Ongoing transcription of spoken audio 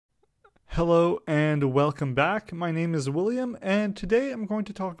Hello and welcome back. My name is William, and today I'm going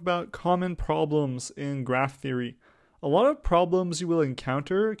to talk about common problems in graph theory. A lot of problems you will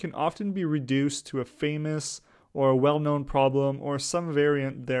encounter can often be reduced to a famous or a well-known problem or some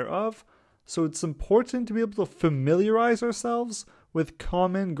variant thereof, so it's important to be able to familiarize ourselves with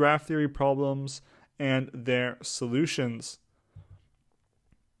common graph theory problems and their solutions.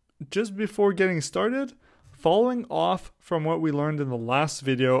 Just before getting started, following off from what we learned in the last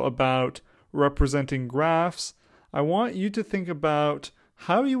video about representing graphs, I want you to think about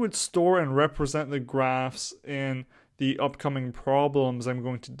how you would store and represent the graphs in the upcoming problems I'm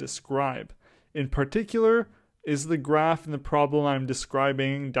going to describe. In particular, is the graph in the problem I'm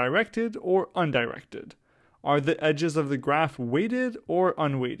describing directed or undirected? Are the edges of the graph weighted or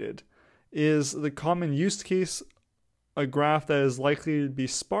unweighted? Is the common use case a graph that is likely to be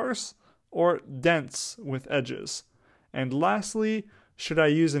sparse or dense with edges? And lastly, should I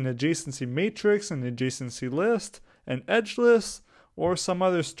use an adjacency matrix, an adjacency list, an edge list, or some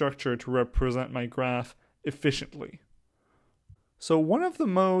other structure to represent my graph efficiently? So one of the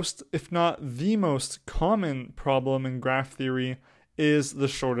most, if not the most common problem in graph theory is the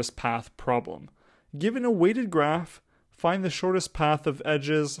shortest path problem. Given a weighted graph, find the shortest path of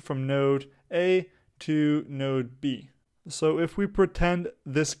edges from node A to node B. So if we pretend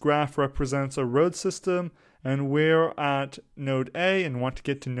this graph represents a road system and we're at node A and want to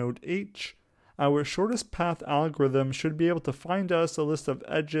get to node H, our shortest path algorithm should be able to find us a list of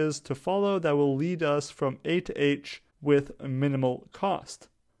edges to follow that will lead us from A to H with minimal cost.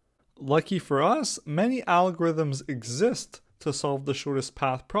 Lucky for us, many algorithms exist to solve the shortest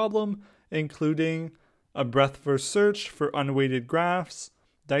path problem, including a breadth-first search for unweighted graphs,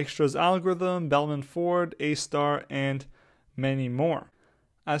 Dijkstra's algorithm, Bellman-Ford, A*, and many more.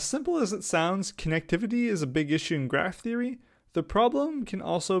 As simple as it sounds, connectivity is a big issue in graph theory. The problem can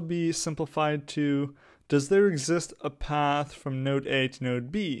also be simplified to, does there exist a path from node A to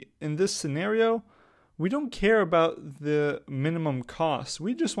node B? In this scenario, we don't care about the minimum cost.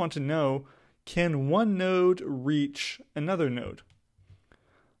 We just want to know, can one node reach another node?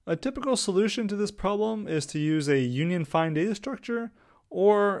 A typical solution to this problem is to use a union find data structure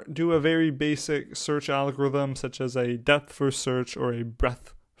or do a very basic search algorithm such as a depth-first search or a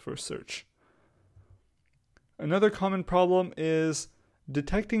breadth-first search. Another common problem is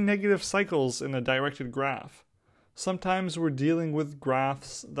detecting negative cycles in a directed graph. Sometimes we're dealing with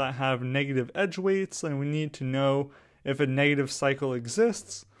graphs that have negative edge weights and we need to know if a negative cycle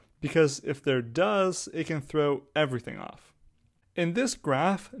exists, because if there does, it can throw everything off. In this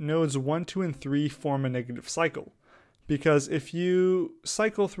graph, nodes 1, 2, and 3 form a negative cycle, because if you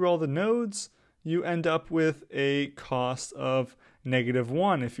cycle through all the nodes, you end up with a cost of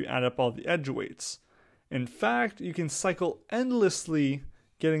 -1 if you add up all the edge weights. In fact, you can cycle endlessly,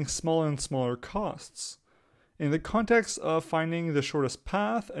 getting smaller and smaller costs. In the context of finding the shortest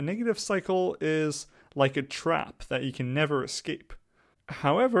path, a negative cycle is like a trap that you can never escape.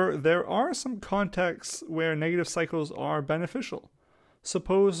 However, there are some contexts where negative cycles are beneficial.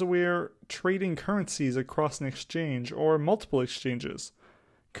 Suppose we're trading currencies across an exchange or multiple exchanges.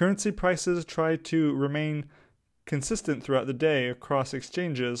 Currency prices try to remain consistent throughout the day across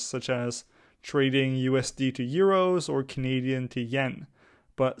exchanges, such as trading USD to euros or Canadian to yen.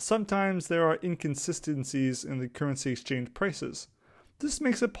 But sometimes there are inconsistencies in the currency exchange prices. This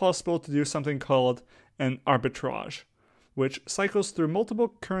makes it possible to do something called an arbitrage, which cycles through multiple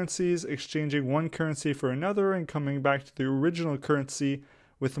currencies, exchanging one currency for another and coming back to the original currency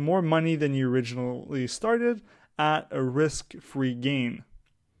with more money than you originally started at a risk-free gain.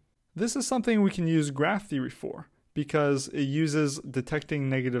 This is something we can use graph theory for, because it uses detecting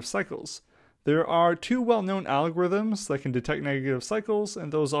negative cycles. There are two well-known algorithms that can detect negative cycles,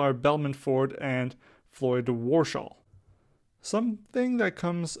 and those are Bellman-Ford and Floyd-Warshall. Something that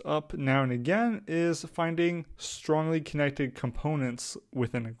comes up now and again is finding strongly connected components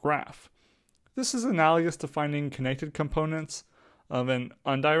within a graph. This is analogous to finding connected components of an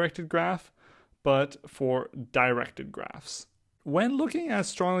undirected graph, but for directed graphs. When looking at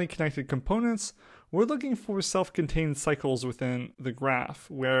strongly connected components, we're looking for self-contained cycles within the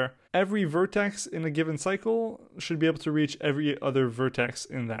graph, where every vertex in a given cycle should be able to reach every other vertex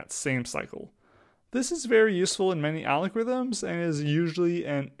in that same cycle. This is very useful in many algorithms and is usually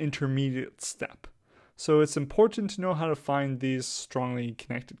an intermediate step. So it's important to know how to find these strongly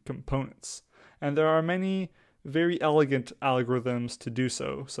connected components. And there are many very elegant algorithms to do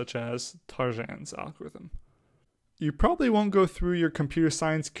so, such as Tarjan's algorithm. You probably won't go through your computer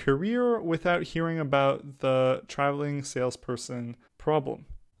science career without hearing about the traveling salesperson problem.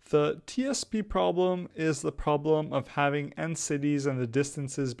 The TSP problem is the problem of having n cities and the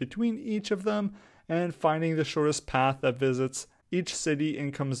distances between each of them and finding the shortest path that visits each city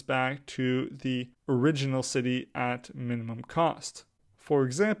and comes back to the original city at minimum cost. For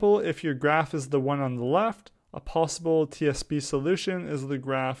example, if your graph is the one on the left, a possible TSP solution is the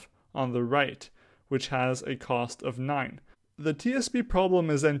graph on the right, which has a cost of 9. The TSP problem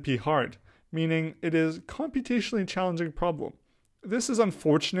is NP hard, meaning it is a computationally challenging problem. This is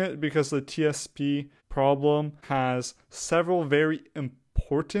unfortunate because the TSP problem has several very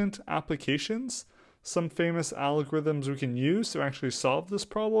important applications. Some famous algorithms we can use to actually solve this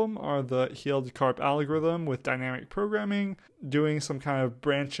problem are the Hieldkarp algorithm with dynamic programming, doing some kind of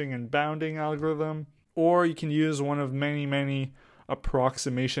branching and bounding algorithm, or you can use one of many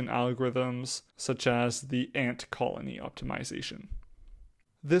approximation algorithms such as the ant colony optimization.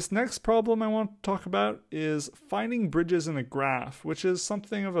 This next problem I want to talk about is finding bridges in a graph, which is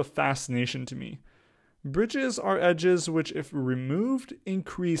something of a fascination to me. Bridges are edges which, if removed,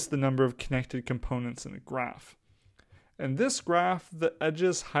 increase the number of connected components in a graph. In this graph, the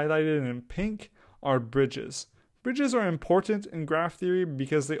edges highlighted in pink are bridges. Bridges are important in graph theory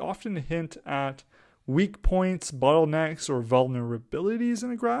because they often hint at weak points, bottlenecks, or vulnerabilities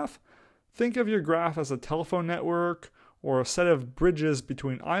in a graph. Think of your graph as a telephone network or a set of bridges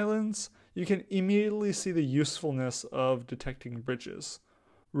between islands. You can immediately see the usefulness of detecting bridges.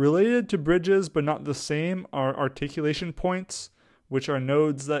 Related to bridges but not the same are articulation points, which are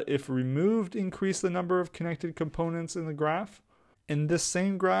nodes that, if removed, increase the number of connected components in the graph. In this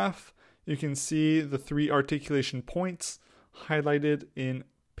same graph, you can see the 3 articulation points highlighted in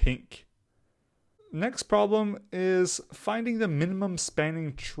pink. Next problem is finding the minimum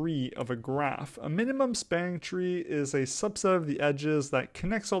spanning tree of a graph. A minimum spanning tree is a subset of the edges that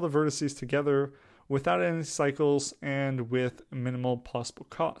connects all the vertices together without any cycles and with minimal possible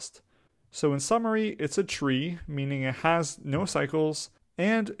cost. So in summary, it's a tree, meaning it has no cycles,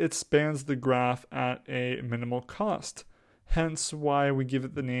 and it spans the graph at a minimal cost. Hence why we give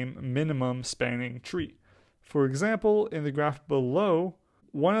it the name minimum spanning tree. For example, in the graph below,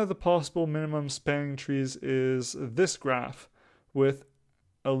 one of the possible minimum spanning trees is this graph with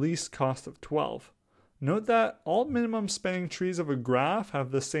a least cost of 12. Note that all minimum spanning trees of a graph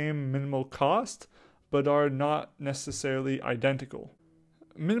have the same minimal cost, but are not necessarily identical.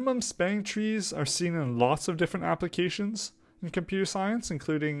 Minimum spanning trees are seen in lots of different applications in computer science,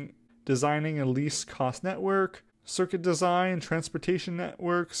 including designing a least cost network, circuit design, transportation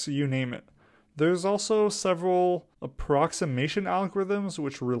networks, you name it. There's also several approximation algorithms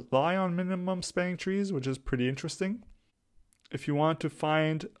which rely on minimum spanning trees, which is pretty interesting. If you want to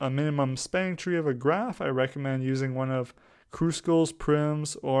find a minimum spanning tree of a graph, I recommend using one of Kruskal's,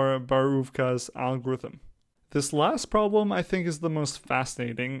 Prim's, or Baruvka's algorithm. This last problem I think is the most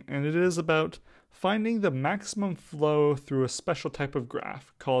fascinating, and it is about finding the maximum flow through a special type of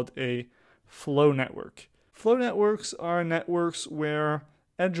graph called a flow network. Flow networks are networks where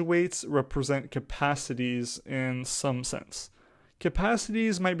edge weights represent capacities in some sense.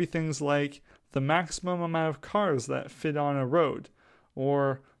 Capacities might be things like the maximum amount of cars that fit on a road,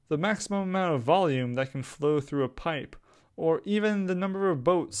 or the maximum amount of volume that can flow through a pipe, or even the number of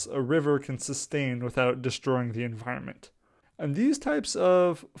boats a river can sustain without destroying the environment. And these types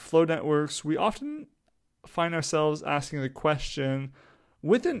of flow networks, we often find ourselves asking the question,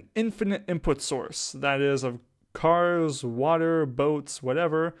 with an infinite input source, that is, of cars, water, boats,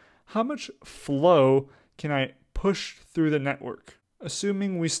 whatever, how much flow can I push through the network?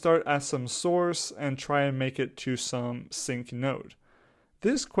 Assuming we start at some source and try and make it to some sink node.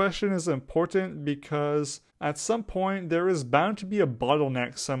 This question is important because at some point there is bound to be a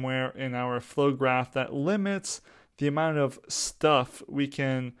bottleneck somewhere in our flow graph that limits the amount of stuff we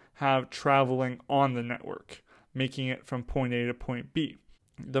can have traveling on the network, making it from point A to point B.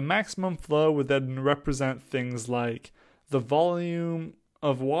 The maximum flow would then represent things like the volume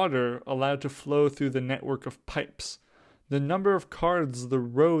of water allowed to flow through the network of pipes, the number of cars the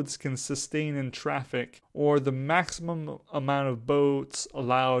roads can sustain in traffic, or the maximum amount of boats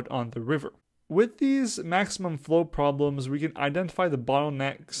allowed on the river. With these maximum flow problems, we can identify the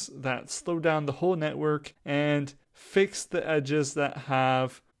bottlenecks that slow down the whole network and fix the edges that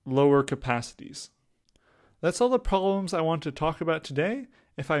have lower capacities. That's all the problems I want to talk about today.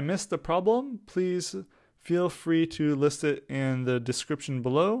 If I missed a problem, please feel free to list it in the description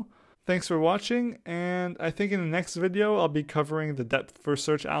below. Thanks for watching, and I think in the next video I'll be covering the depth first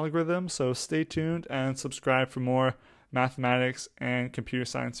search algorithm, so stay tuned and subscribe for more mathematics and computer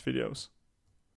science videos.